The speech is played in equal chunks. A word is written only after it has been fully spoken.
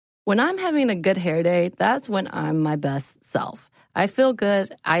When I'm having a good hair day, that's when I'm my best self. I feel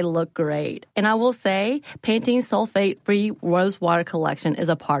good, I look great. And I will say, Pantene Sulfate-Free Rose Water Collection is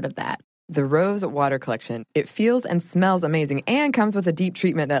a part of that. The Rose Water Collection. It feels and smells amazing and comes with a deep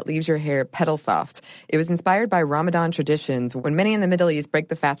treatment that leaves your hair petal soft. It was inspired by Ramadan traditions when many in the Middle East break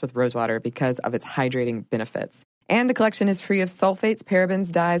the fast with rose water because of its hydrating benefits. And the collection is free of sulfates,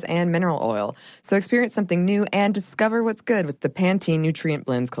 parabens, dyes, and mineral oil. So experience something new and discover what's good with the Pantene Nutrient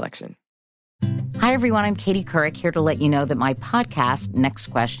Blends collection. Hi, everyone. I'm Katie Couric, here to let you know that my podcast, Next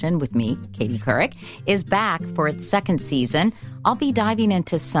Question with me, Katie Couric, is back for its second season. I'll be diving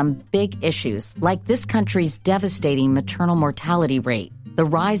into some big issues like this country's devastating maternal mortality rate, the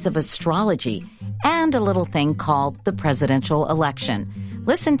rise of astrology, and a little thing called the presidential election.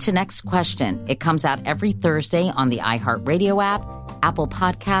 Listen to Next Question. It comes out every Thursday on the iHeartRadio app, Apple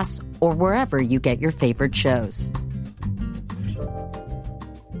Podcasts, or wherever you get your favorite shows.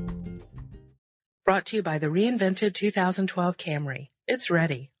 Brought to you by the reinvented 2012 Camry. It's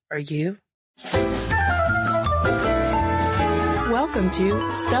ready. Are you? Welcome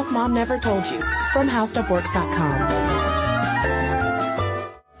to Stuff Mom Never Told You from HowStuffWorks.com.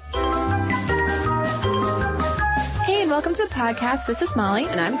 Hey, and welcome to the podcast. This is Molly.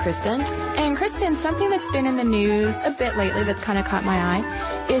 And I'm Kristen. And Kristen, something that's been in the news a bit lately that's kind of caught my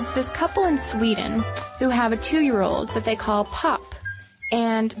eye is this couple in Sweden who have a 2-year-old that they call Pop.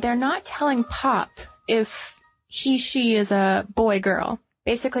 And they're not telling Pop if she is a boy, girl.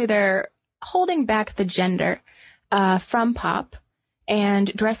 Basically, they're holding back the gender from Pop and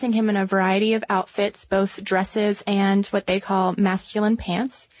dressing him in a variety of outfits, both dresses and what they call masculine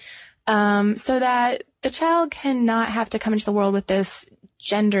pants, so that the child cannot have to come into the world with this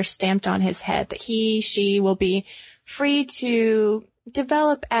gender stamped on his head, that she will be free to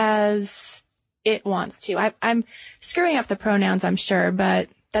develop as it wants to. I'm screwing up the pronouns, I'm sure, but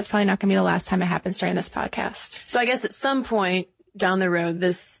that's probably not going to be the last time it happens during this podcast. So I guess at some point down the road,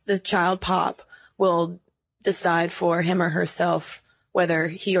 the child Pop will decide for him or herself whether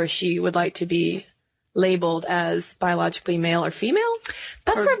he or she would like to be labeled as biologically male or female.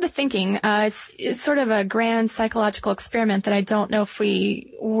 That's sort of the thinking. It's sort of a grand psychological experiment that I don't know if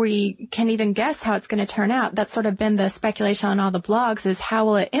we can even guess how it's going to turn out. That's sort of been the speculation on all the blogs, is how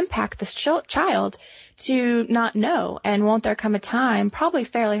will it impact this child to not know? And won't there come a time, probably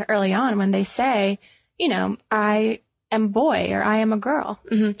fairly early on, when they say, I am boy or I am a girl?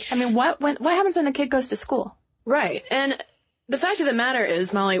 Mm-hmm. I mean, what happens when the kid goes to school? Right. And the fact of the matter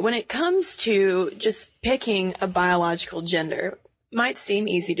is, Molly, when it comes to just picking a biological gender, might seem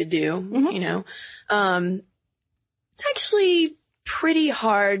easy to do, mm-hmm. It's actually pretty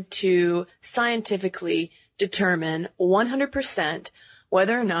hard to scientifically determine 100%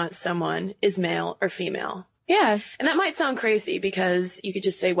 whether or not someone is male or female. Yeah. And that might sound crazy because you could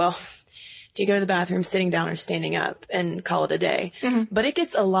just say, well, do you go to the bathroom sitting down or standing up, and call it a day? Mm-hmm. But it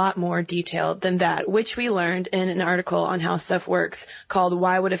gets a lot more detailed than that, which we learned in an article on How Stuff Works called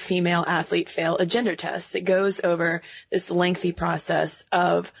Why Would a Female Athlete Fail a Gender Test? It goes over this lengthy process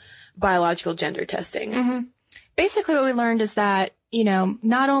of biological gender testing. Mm-hmm. Basically what we learned is that,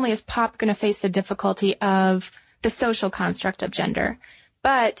 not only is Pop going to face the difficulty of the social construct of gender,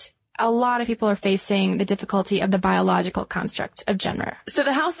 but a lot of people are facing the difficulty of the biological construct of gender. So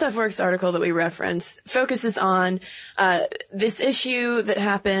the How Stuff Works article that we reference focuses on this issue that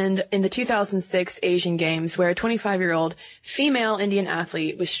happened in the 2006 Asian Games, where a 25-year-old female Indian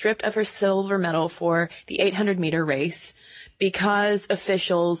athlete was stripped of her silver medal for the 800-meter race because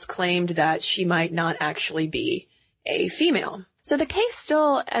officials claimed that she might not actually be a female. So the case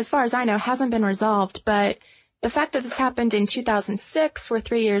still, as far as I know, hasn't been resolved, but the fact that this happened in 2006, we're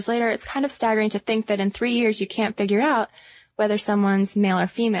 3 years later, it's kind of staggering to think that in 3 years you can't figure out whether someone's male or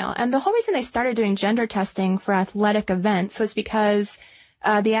female. And the whole reason they started doing gender testing for athletic events was because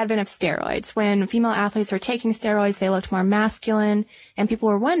the advent of steroids. When female athletes were taking steroids, they looked more masculine, and people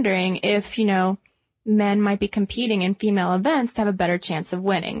were wondering if, men might be competing in female events to have a better chance of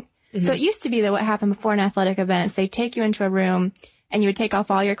winning. Mm-hmm. So it used to be that what happened before an athletic event is they'd take you into a room and you would take off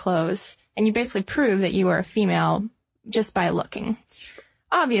all your clothes, and you basically prove that you were a female just by looking.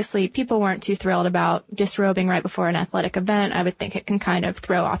 Obviously, people weren't too thrilled about disrobing right before an athletic event. I would think it can kind of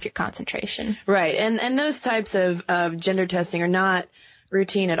throw off your concentration. Right. And those types of gender testing are not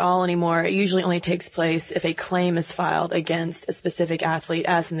routine at all anymore. It usually only takes place if a claim is filed against a specific athlete,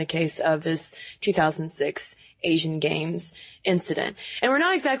 as in the case of this 2006 Asian Games incident. And we're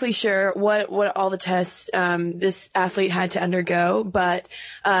not exactly sure what all the tests this athlete had to undergo, but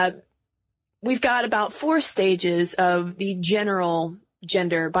we've got about 4 stages of the general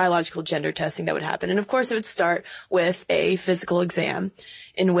biological gender testing that would happen. And of course, it would start with a physical exam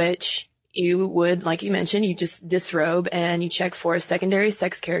in which you would, like you mentioned, you just disrobe and you check for secondary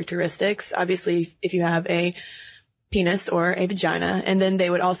sex characteristics. Obviously, if you have a penis or a vagina, and then they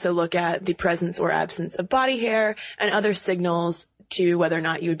would also look at the presence or absence of body hair and other signals to whether or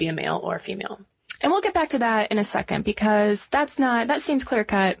not you would be a male or a female. And we'll get back to that in a second because that seems clear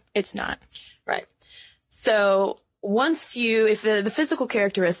cut. It's not. Right. So once if the physical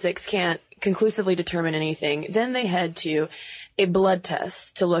characteristics can't conclusively determine anything, then they head to a blood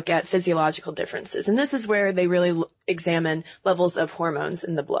test to look at physiological differences. And this is where they really examine levels of hormones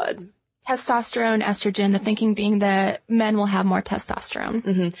in the blood. Testosterone, estrogen, the thinking being that men will have more testosterone.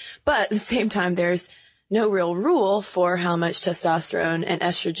 Mm-hmm. But at the same time, there's no real rule for how much testosterone and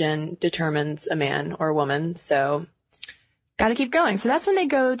estrogen determines a man or a woman. So got to keep going. So that's when they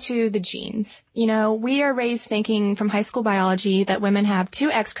go to the genes. You know, we are raised thinking from high school biology that women have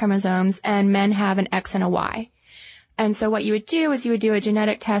 2 X chromosomes and men have an X and a Y. And so what you would do is you would do a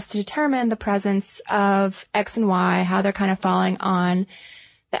genetic test to determine the presence of X and Y, how they're kind of falling on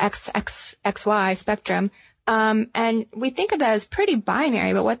the XY spectrum. And we think of that as pretty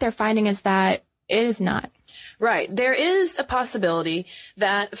binary, but what they're finding is that it is not. Right. There is a possibility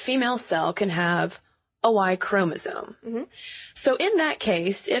that a female cell can have a Y chromosome. Mm-hmm. So in that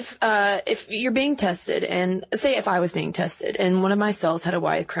case, if you're being tested, and say if I was being tested and one of my cells had a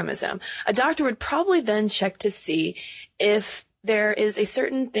Y chromosome, a doctor would probably then check to see if there is a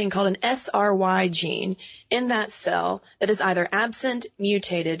certain thing called an SRY gene in that cell that is either absent,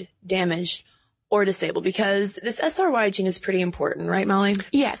 mutated, damaged, or disabled, because this SRY gene is pretty important, right, Molly?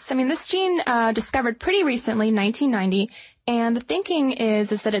 Yes. I mean, this gene discovered pretty recently, 1990, and the thinking is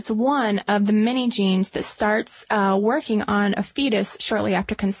that it's one of the many genes that starts working on a fetus shortly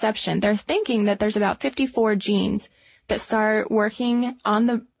after conception. They're thinking that there's about 54 genes that start working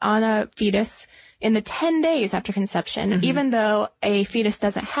on a fetus in the 10 days after conception, mm-hmm. even though a fetus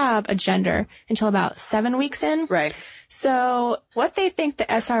doesn't have a gender until about 7 weeks in. Right. So what they think the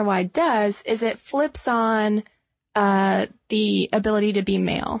SRY does is it flips on the ability to be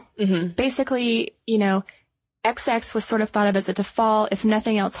male. Mm-hmm. Basically, you know, XX was sort of thought of as a default. If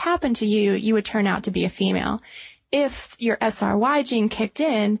nothing else happened to you, you would turn out to be a female. If your SRY gene kicked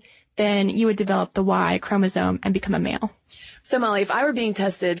in, then you would develop the Y chromosome and become a male. So Molly, if I were being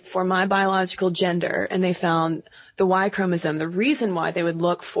tested for my biological gender and they found the Y chromosome, the reason why they would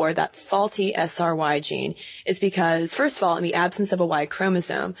look for that faulty SRY gene is because, first of all, in the absence of a Y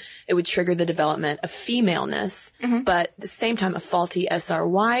chromosome, it would trigger the development of femaleness. Mm-hmm. But at the same time, a faulty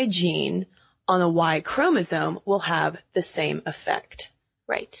SRY gene on a Y chromosome will have the same effect.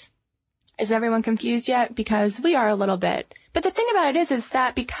 Right. Is everyone confused yet? Because we are a little bit. But the thing about it is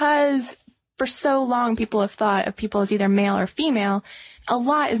that because for so long people have thought of people as either male or female, a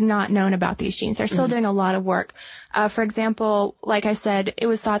lot is not known about these genes. They're still doing a lot of work. For example, like I said, it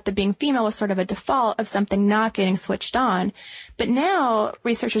was thought that being female was sort of a default of something not getting switched on. But now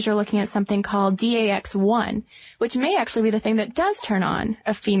researchers are looking at something called DAX1, which may actually be the thing that does turn on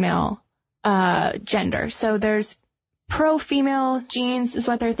a female gender. So there's pro-female genes is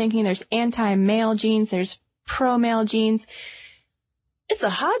what they're thinking. There's anti-male genes. There's pro-male genes. It's a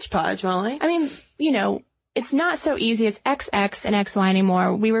hodgepodge, Molly. I mean, you know, it's not so easy as XX and XY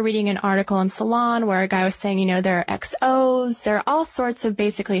anymore. We were reading an article in Salon where a guy was saying, you know, there are XOs. There are all sorts of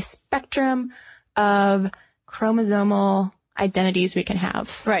basically a spectrum of chromosomal identities we can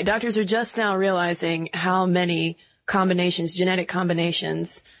have. Right. Doctors are just now realizing how many combinations, genetic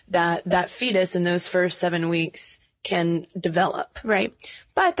combinations that fetus in those first 7 weeks can develop. Right.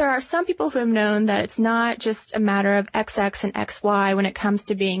 But there are some people who have known that it's not just a matter of XX and XY when it comes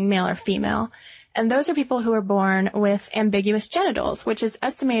to being male or female. And those are people who are born with ambiguous genitals, which is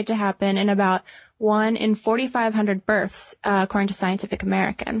estimated to happen in about 1 in 4,500 births, according to Scientific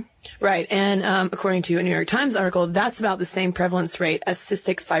American. Right. And according to a New York Times article, that's about the same prevalence rate as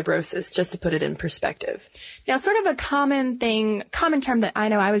cystic fibrosis, just to put it in perspective. Now, sort of a common term that I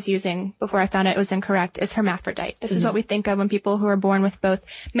know I was using before I found out it was incorrect is hermaphrodite. This is what we think of when people who are born with both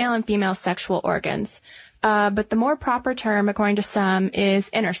male and female sexual organs. But the more proper term, according to some, is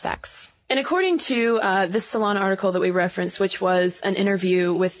intersex. And according to this Salon article that we referenced, which was an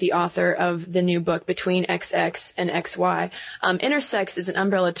interview with the author of the new book, Between XX and XY, intersex is an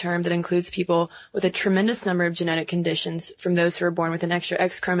umbrella term that includes people with a tremendous number of genetic conditions, from those who are born with an extra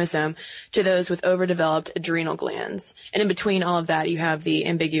X chromosome to those with overdeveloped adrenal glands. And in between all of that, you have the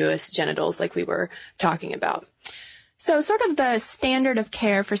ambiguous genitals like we were talking about. So sort of the standard of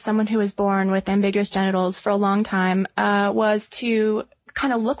care for someone who was born with ambiguous genitals for a long time was to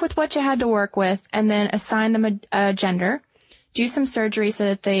kind of look with what you had to work with and then assign them a gender, do some surgery so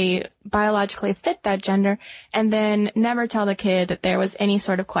that they biologically fit that gender, and then never tell the kid that there was any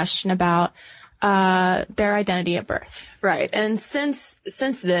sort of question about their identity at birth. Right. And since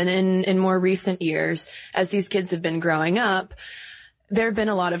then, in more recent years, as these kids have been growing up, there have been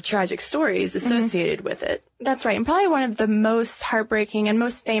a lot of tragic stories associated with it. That's right. And probably one of the most heartbreaking and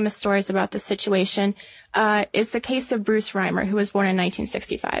most famous stories about this situation is the case of Bruce Reimer, who was born in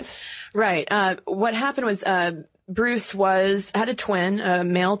 1965. Right. What happened was Bruce had a twin, a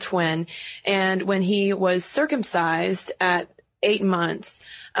male twin, and when he was circumcised at 8 months,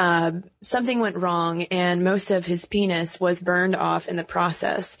 something went wrong and most of his penis was burned off in the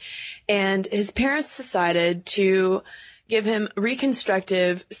process. And his parents decided to give him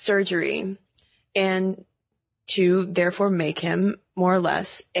reconstructive surgery and to therefore make him more or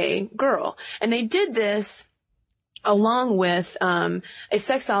less a girl. And they did this along with a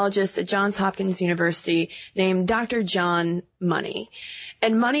sexologist at Johns Hopkins University named Dr. John Money.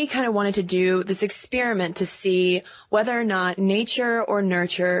 And Money kind of wanted to do this experiment to see whether or not nature or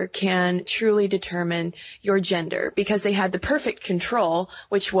nurture can truly determine your gender, because they had the perfect control,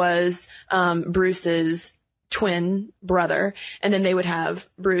 which was Bruce's twin brother, and then they would have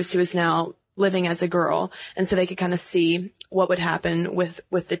Bruce, who is now living as a girl, and so they could kind of see what would happen with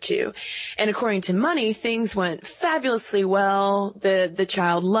the two. And according to Money, things went fabulously well. The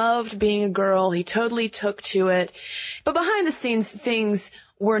child loved being a girl. He totally took to it. But behind the scenes, things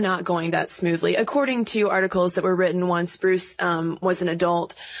were not going that smoothly. According to articles that were written once Bruce was an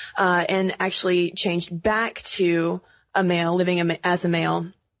adult and actually changed back to a male, living as a male,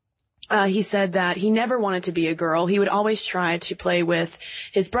 he said that he never wanted to be a girl. He would always try to play with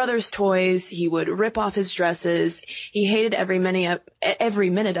his brother's toys. He would rip off his dresses. He hated every minute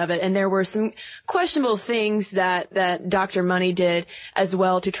of it. And there were some questionable things that Dr. Money did as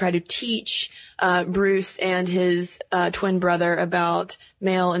well to try to teach Bruce and his twin brother about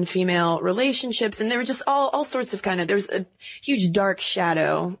male and female relationships. And there were just all sorts of there's a huge dark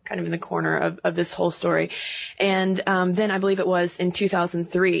shadow kind of in the corner of this whole story. And then I believe it was in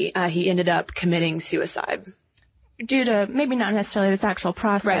 2003, he ended up committing suicide. Due to maybe not necessarily this actual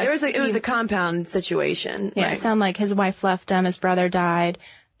process. Right. It was a compound situation. Yeah. Right. It sounded like his wife left him, his brother died.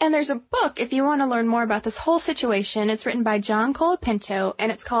 And there's a book, if you want to learn more about this whole situation. It's written by John Colapinto,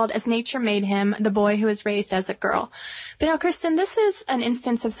 and it's called As Nature Made Him, The Boy Who Was Raised as a Girl. But now, Kristen, this is an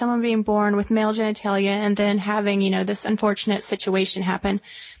instance of someone being born with male genitalia and then having, this unfortunate situation happen.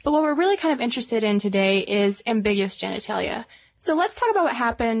 But what we're really kind of interested in today is ambiguous genitalia. So let's talk about what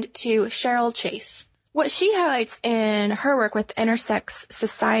happened to Cheryl Chase. What she highlights in her work with Intersex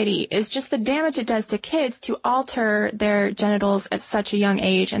Society is just the damage it does to kids to alter their genitals at such a young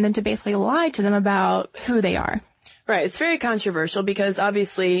age and then to basically lie to them about who they are. Right. It's very controversial because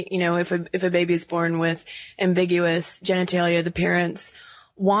obviously, if a baby is born with ambiguous genitalia, the parents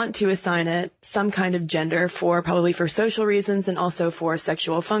want to assign it some kind of gender probably for social reasons and also for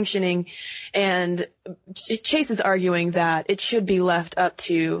sexual functioning. And Chase is arguing that it should be left up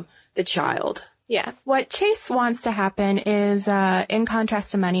to the child. Yeah. What Chase wants to happen is, in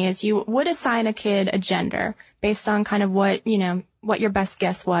contrast to Money, is you would assign a kid a gender based on kind of what your best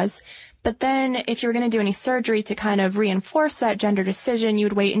guess was. But then if you were going to do any surgery to kind of reinforce that gender decision, you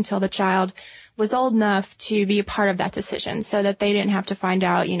would wait until the child was old enough to be a part of that decision so that they didn't have to find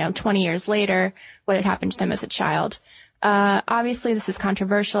out, 20 years later what had happened to them as a child. Obviously this is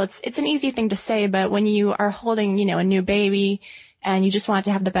controversial. It's an easy thing to say, but when you are holding, a new baby, and you just want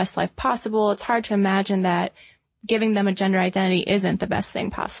to have the best life possible, it's hard to imagine that giving them a gender identity isn't the best thing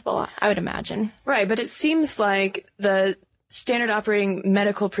possible, I would imagine. Right, but it seems like the standard operating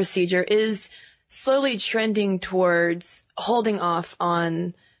medical procedure is slowly trending towards holding off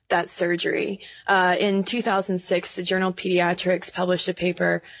on that surgery. In 2006, the journal Pediatrics published a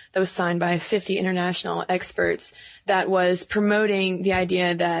paper that was signed by 50 international experts that was promoting the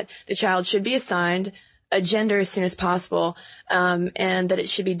idea that the child should be assigned a gender as soon as possible, and that it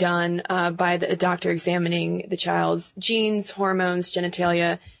should be done by a doctor examining the child's genes, hormones,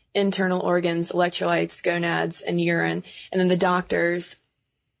 genitalia, internal organs, electrolytes, gonads, and urine. And then the doctors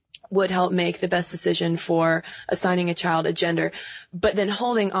would help make the best decision for assigning a child a gender, but then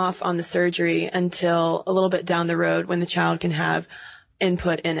holding off on the surgery until a little bit down the road when the child can have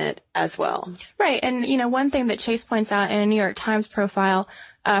input in it as well. Right. And, one thing that Chase points out in a New York Times profile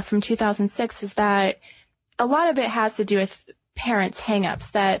from 2006 is that a lot of it has to do with parents'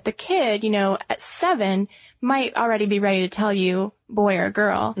 hang-ups, that the kid, at 7 might already be ready to tell you boy or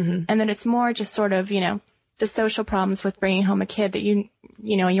girl. Mm-hmm. And that it's more just sort of, the social problems with bringing home a kid that you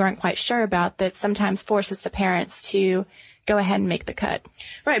aren't quite sure about that sometimes forces the parents to go ahead and make the cut.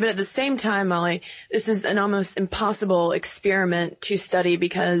 Right, but at the same time, Molly, this is an almost impossible experiment to study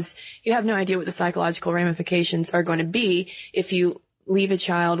because you have no idea what the psychological ramifications are going to be if you leave a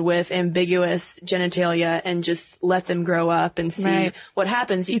child with ambiguous genitalia and just let them grow up and see what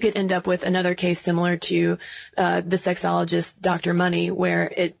happens. You could end up with another case similar to the sexologist Dr. Money,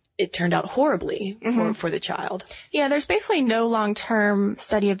 where it turned out horribly for the child. Yeah, there's basically no long-term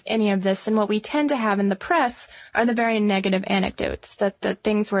study of any of this, and what we tend to have in the press are the very negative anecdotes, that the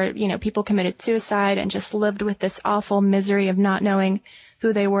things where, people committed suicide and just lived with this awful misery of not knowing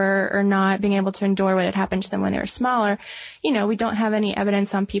who they were or not being able to endure what had happened to them when they were smaller. We don't have any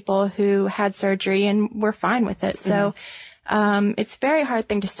evidence on people who had surgery and were fine with it. So, it's a very hard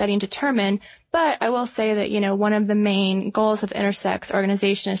thing to study and determine. But I will say that, one of the main goals of intersex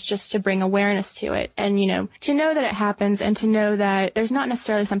organization is just to bring awareness to it and, to know that it happens and to know that there's not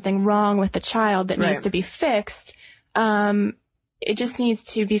necessarily something wrong with the child that needs to be fixed. It just needs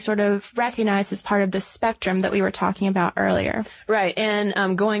to be sort of recognized as part of the spectrum that we were talking about earlier. Right.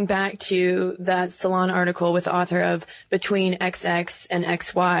 And going back to that Salon article with the author of Between XX and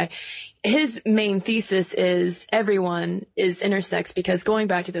XY, his main thesis is everyone is intersex because going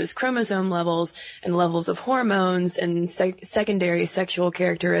back to those chromosome levels and levels of hormones and secondary sexual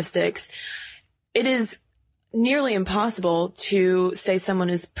characteristics, it is nearly impossible to say someone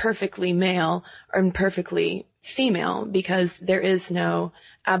is perfectly male or perfectly female because there is no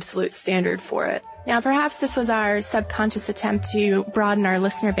absolute standard for it. Now, perhaps this was our subconscious attempt to broaden our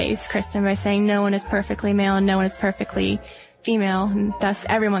listener base, Kristen, by saying no one is perfectly male and no one is perfectly female, and thus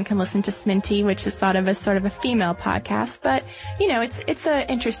everyone can listen to Sminty, which is thought of as sort of a female podcast. But, it's an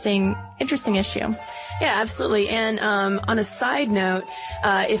interesting issue. Yeah, absolutely. And on a side note,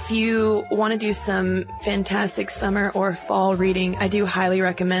 if you want to do some fantastic summer or fall reading, I do highly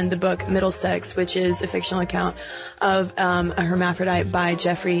recommend the book Middlesex, which is a fictional account of a hermaphrodite by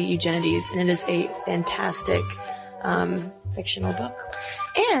Jeffrey Eugenides, and it is a fantastic fictional book.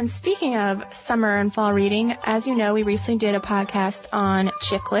 And speaking of summer and fall reading, as you know, we recently did a podcast on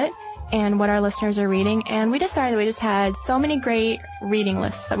chick lit and what our listeners are reading, and we decided that we just had so many great reading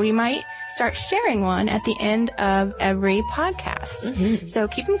lists that we might start sharing one at the end of every podcast. So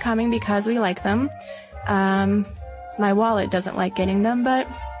keep them coming because we like them. My wallet doesn't like getting them, but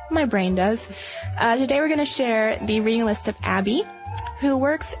my brain does. Today we're going to share the reading list of Abby, who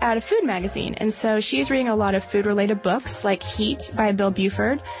works at a food magazine. And so she's reading a lot of food-related books like Heat by Bill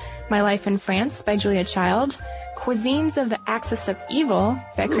Buford, My Life in France by Julia Child, Cuisines of the Axis of Evil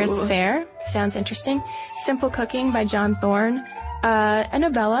by Chris Fair. Sounds interesting. Simple Cooking by John Thorne. A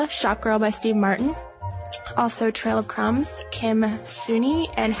novella, Shop Girl by Steve Martin. Also Trail of Crumbs, Kim Suni,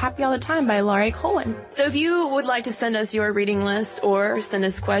 and Happy All the Time by Laurie Colwin. So if you would like to send us your reading list or send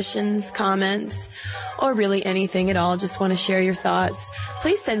us questions, comments, or really anything at all, just want to share your thoughts,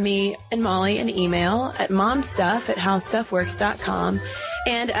 please send me and Molly an email at momstuff@howstuffworks.com.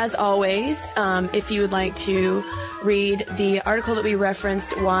 And as always, if you would like to read the article that we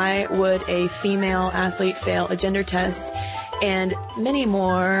referenced, Why Would a Female Athlete Fail a Gender Test, and many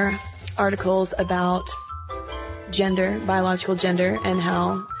more articles about gender, biological gender, and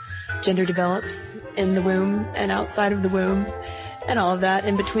how gender develops in the womb and outside of the womb, and all of that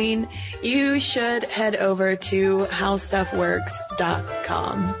in between, you should head over to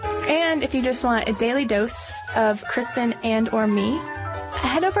howstuffworks.com. And if you just want a daily dose of Kristen and or me,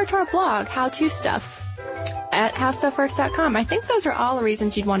 head over to our blog, How To Stuff, at howstuffworks.com. I think those are all the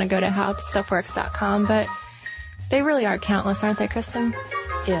reasons you'd want to go to howstuffworks.com, but they really are countless, aren't they, Kristen?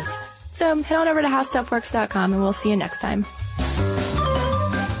 Yes. So head on over to howstuffworks.com and we'll see you next time.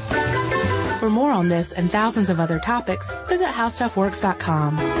 For more on this and thousands of other topics, visit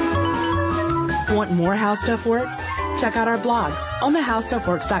howstuffworks.com. Want more How Stuff Works? Check out our blogs on the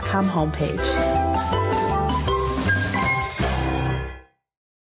howstuffworks.com homepage.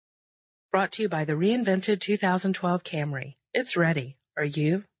 Brought to you by the reinvented 2012 Camry. It's ready. Are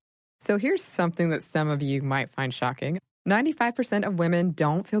you? So here's something that some of you might find shocking. 95% of women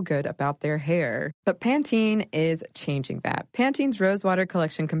don't feel good about their hair, but Pantene is changing that. Pantene's Rosewater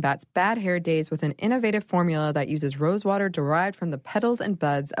collection combats bad hair days with an innovative formula that uses rosewater derived from the petals and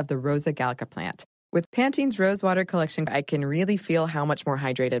buds of the Rosa gallica plant. With Pantene's Rosewater collection, I can really feel how much more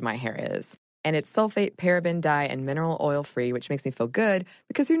hydrated my hair is. And it's sulfate, paraben, dye, and mineral oil free, which makes me feel good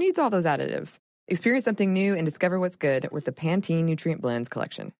because who needs all those additives? Experience something new and discover what's good with the Pantene Nutrient Blends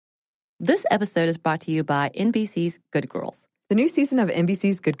collection. This episode is brought to you by NBC's Good Girls. The new season of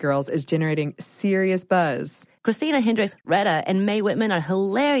NBC's Good Girls is generating serious buzz. Christina Hendricks, Retta, and Mae Whitman are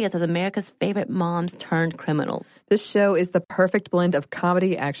hilarious as America's favorite moms turned criminals. This show is the perfect blend of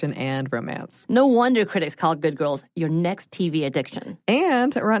comedy, action, and romance. No wonder critics call Good Girls your next TV addiction.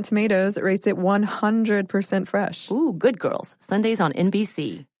 And Rotten Tomatoes rates it 100% fresh. Ooh, Good Girls, Sundays on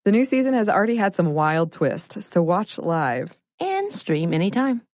NBC. The new season has already had some wild twists, so watch live. And stream anytime.